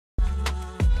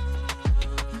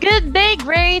Good day,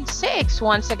 grade 6.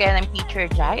 Once again, I'm teacher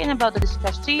Jai and about to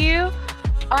discuss to you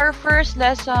our first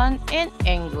lesson in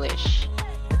English.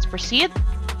 Let's proceed.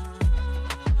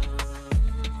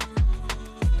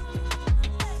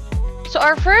 So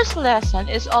our first lesson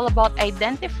is all about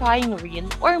identifying real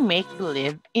or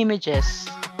make-believe images.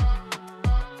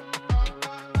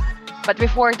 But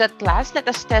before that class, let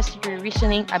us test your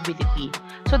reasoning ability.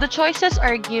 So the choices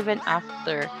are given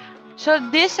after. So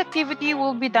this activity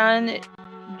will be done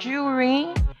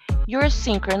during your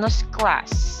synchronous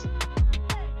class.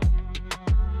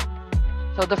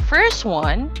 So the first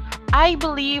one, I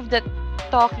believe that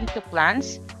talking to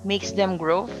plants makes them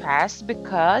grow fast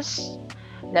because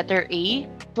letter A,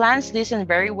 plants listen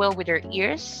very well with their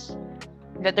ears.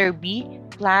 Letter B,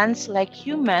 plants like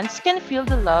humans can feel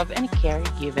the love and care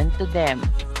given to them.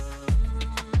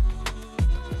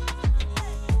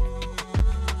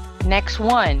 Next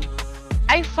one,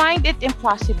 I find it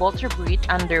impossible to breathe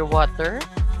underwater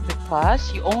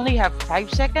because you only have 5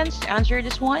 seconds to answer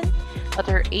this one.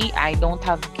 Letter A, I don't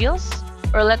have gills.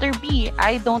 Or letter B,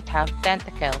 I don't have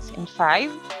tentacles. In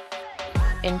 5,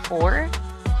 in 4,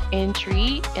 in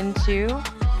 3, in 2,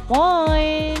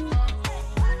 1.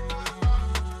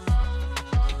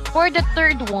 For the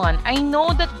third one, I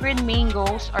know that green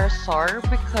mangoes are sour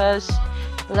because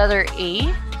letter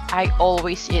A, I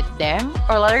always eat them.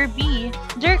 Or letter B,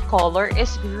 their color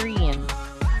is green.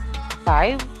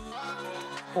 5,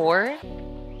 4,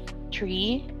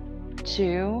 3,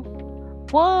 2,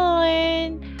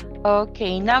 1.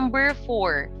 Okay, number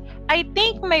 4. I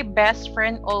think my best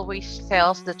friend always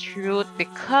tells the truth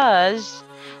because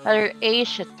letter A,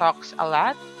 she talks a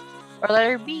lot. Or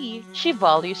letter B, she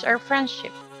values our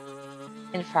friendship.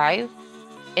 In 5,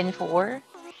 in 4,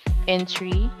 in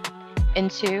 3, in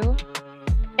 2,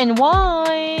 in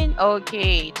 1.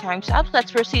 Okay, time's up.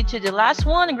 Let's proceed to the last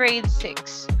one, grade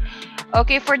 6.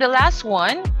 Okay, for the last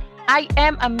one, I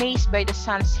am amazed by the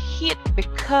sun's heat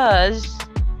because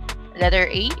letter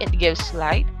A, it gives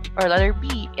light. Or letter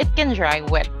B, it can dry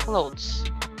wet clothes.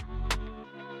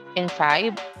 In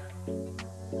 5,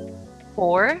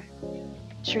 4,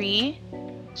 3,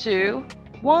 2,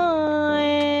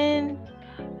 1.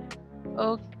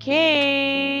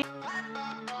 Okay.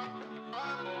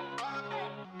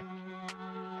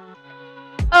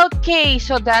 Okay,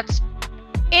 so that's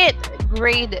it,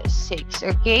 grade 6.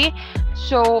 Okay,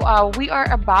 so we are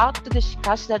about to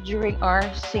discuss that during our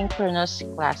synchronous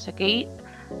class. Okay,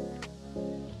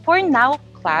 for now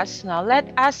class, now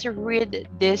let us read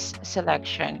this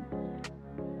selection.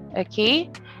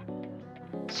 Okay,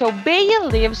 so Bea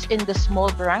lives in the small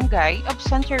barangay of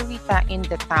Santa Rita in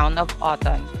the town of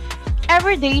Autumn.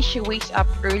 Every day she wakes up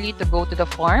early to go to the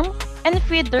farm and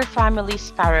feed their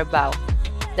family's carabao.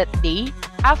 That day,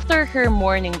 after her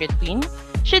morning routine,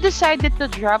 she decided to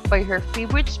drop by her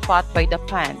favorite spot by the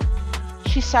pond.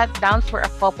 She sat down for a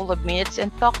couple of minutes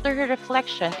and talked to her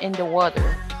reflection in the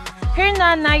water. Her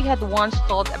nanay had once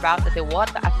told about the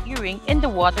diwata appearing in the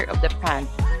water of the pond.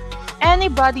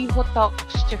 Anybody who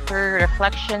talks to her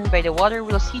reflection by the water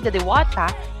will see the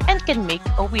diwata and can make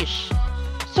a wish.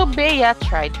 So Bea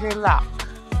tried her luck.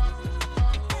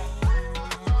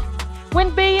 When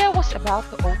Bea was about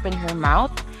to open her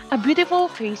mouth, a beautiful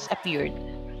face appeared.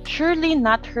 Surely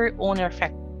not her own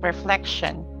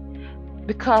reflection.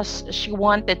 Because she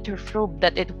wanted to prove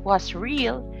that it was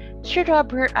real, she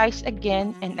rubbed her eyes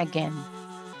again and again.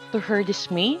 To her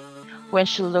dismay, when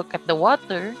she looked at the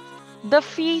water, the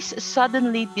face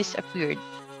suddenly disappeared.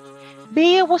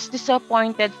 Bea was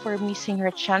disappointed for missing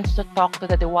her chance to talk to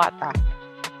the diwata.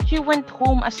 She went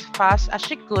home as fast as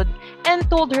she could and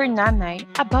told her nanay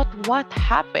about what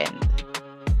happened.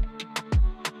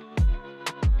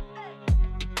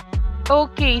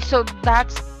 Okay, so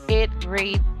that's it,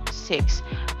 grade 6.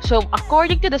 So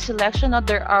according to the selection,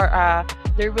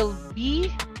 there will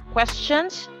be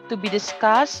questions to be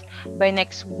discussed by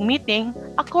next meeting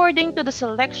according to the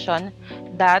selection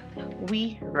that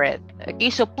we read. Okay,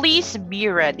 so please be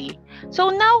ready. So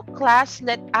now class,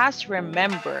 let us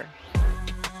remember.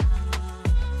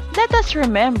 Let us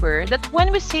remember that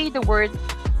when we say the word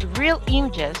real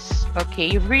images,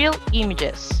 okay, real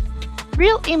images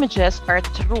are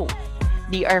true.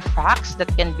 They are facts that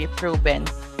can be proven.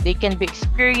 They can be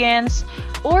experienced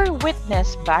or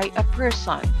witnessed by a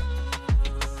person.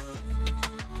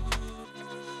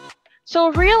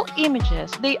 So real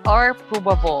images, they are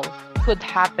provable, could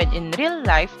happen in real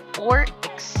life or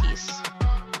exist.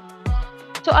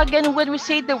 So again, when we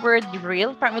say the word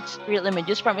real, from its real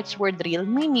images, from its word real,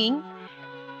 meaning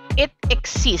it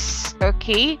exists,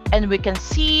 okay? And we can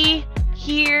see,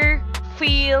 hear,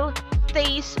 feel,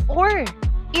 taste, or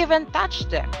even touch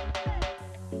them.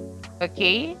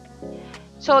 Okay?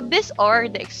 So these are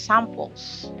the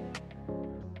examples.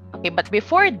 Okay, but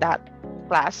before that,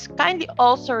 class, kindly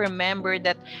also remember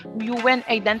that when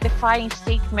identifying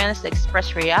statements that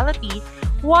express reality,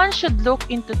 one should look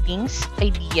into things,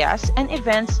 ideas, and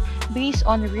events based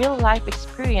on real-life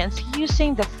experience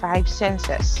using the five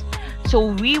senses.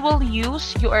 So we will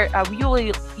use you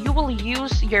will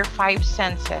use your five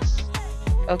senses.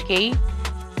 Okay?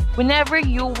 Whenever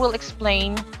you will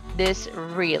explain this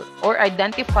real or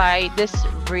identify this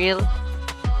real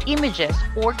images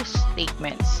or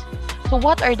statements. So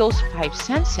what are those five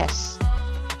senses?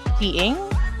 Seeing,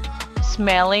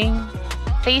 smelling,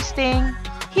 tasting,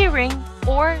 hearing,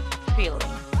 or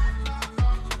feeling.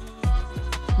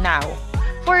 Now,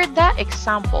 for the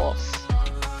examples,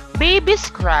 babies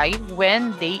cry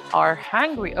when they are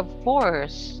hungry, of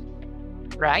course,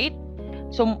 right?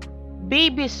 So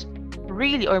babies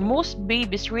really, or most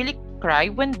babies really cry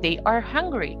when they are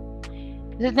hungry.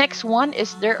 The next one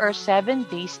is there are 7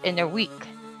 days in a week.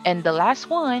 And the last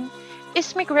one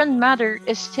is my grandmother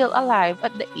is still alive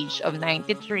at the age of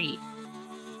 93.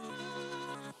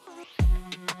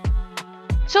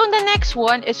 So the next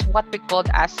one is what we call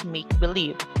as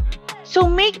make-believe. So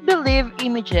make-believe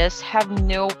images have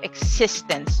no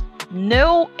existence.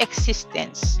 No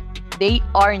existence. They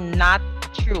are not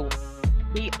true.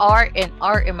 They are in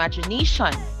our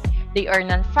imagination. They are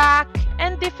non-fact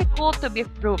and difficult to be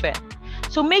proven.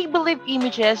 So make-believe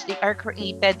images, they are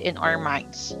created in our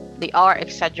minds. They are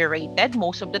exaggerated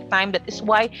most of the time. That is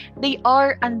why they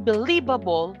are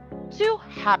unbelievable to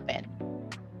happen.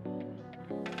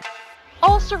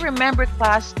 Also remember,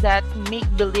 class, that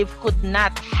make-believe could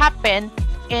not happen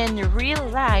in real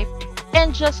life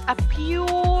and just a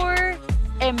pure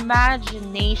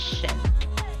imagination.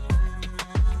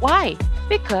 Why?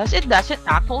 Because it doesn't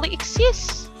actually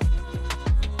exist.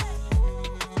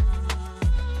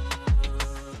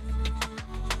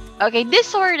 Okay,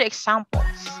 these are the examples.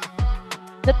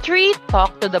 The tree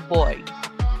talked to the boy.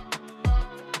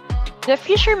 The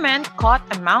fisherman caught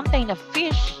a mountain of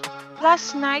fish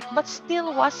last night but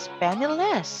still was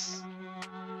penniless.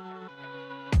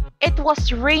 It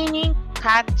was raining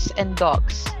cats and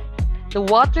dogs. The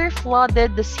water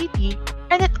flooded the city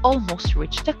and it almost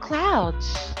reached the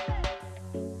clouds.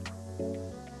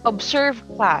 Observe,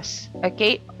 class,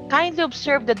 okay? Kindly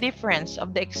observe the difference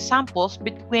of the examples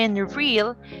between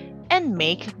real and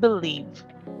make-believe.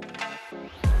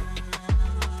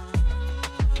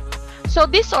 So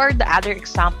these are the other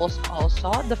examples also.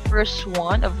 The first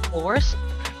one, of course,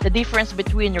 the difference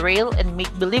between real and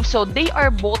make-believe. So they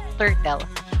are both turtle.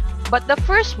 But the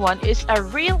first one is a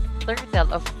real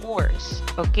turtle, of course.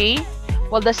 Okay?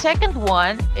 While the second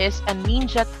one is a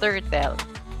ninja turtle.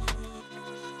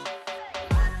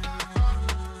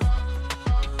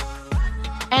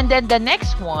 And then the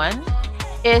next one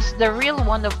is the real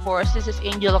one, of course. This is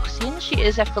Angel Locsin. She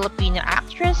is a Filipino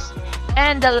actress.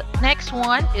 And the next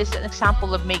one is an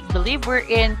example of make-believe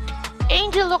wherein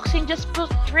Angel Locsin just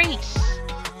portrays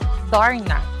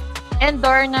Darna. And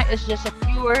Darna is just a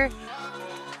pure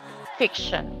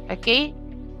fiction, okay?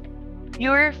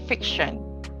 Pure fiction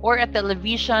or a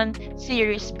television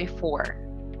series before.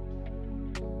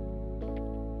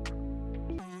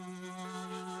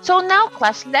 So now,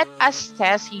 class, let us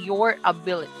test your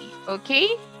ability, okay?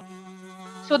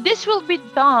 So this will be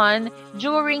done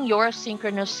during your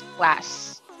synchronous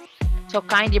class. So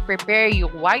kindly prepare your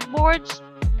whiteboards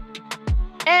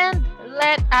and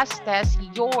let us test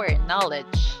your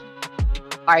knowledge.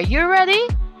 Are you ready?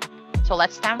 So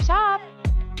let's thumbs up.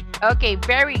 Okay,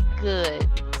 very good.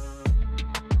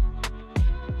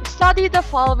 Study the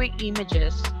following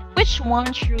images. Which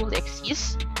one truly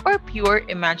exists or pure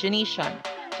imagination?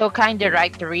 So kindly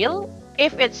write real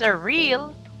if it's a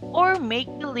real, or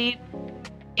make-believe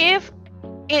if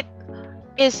it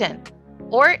isn't,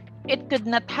 or it could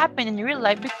not happen in real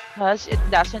life because it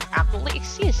doesn't actually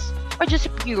exist, or just a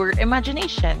pure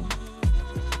imagination.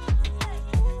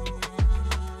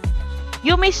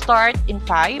 You may start in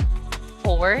 5,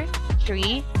 4,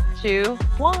 3, 2,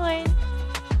 1.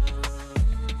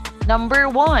 Number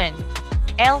 1,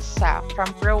 Elsa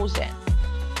from Frozen.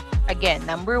 Again,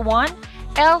 number 1,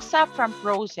 Elsa from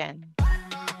Frozen.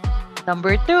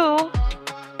 Number 2,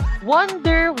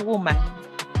 Wonder Woman.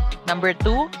 Number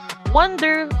 2,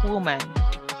 Wonder Woman.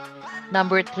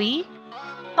 Number 3,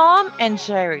 Tom and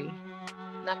Jerry.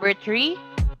 Number 3,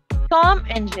 Tom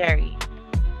and Jerry.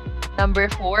 Number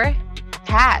 4,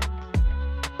 Cat.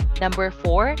 Number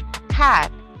 4,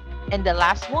 Cat. And the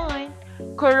last one,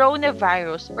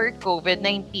 coronavirus or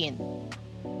COVID-19.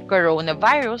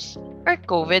 Coronavirus or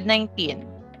COVID-19.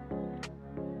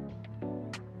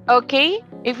 Okay?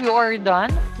 If you are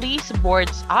done, please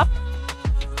boards up.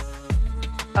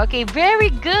 Okay, very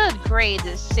good, grade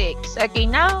 6. Okay,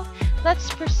 now let's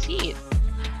proceed.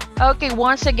 Okay,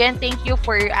 once again, thank you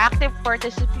for your active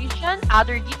participation.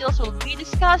 Other details will be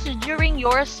discussed during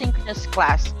your synchronous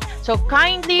class. So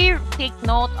kindly take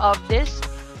note of this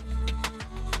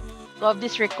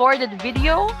recorded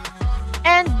video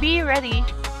and be ready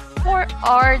for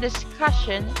our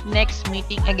discussion next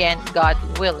meeting again, God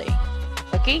willing.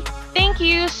 Okay, thank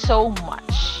you so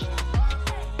much.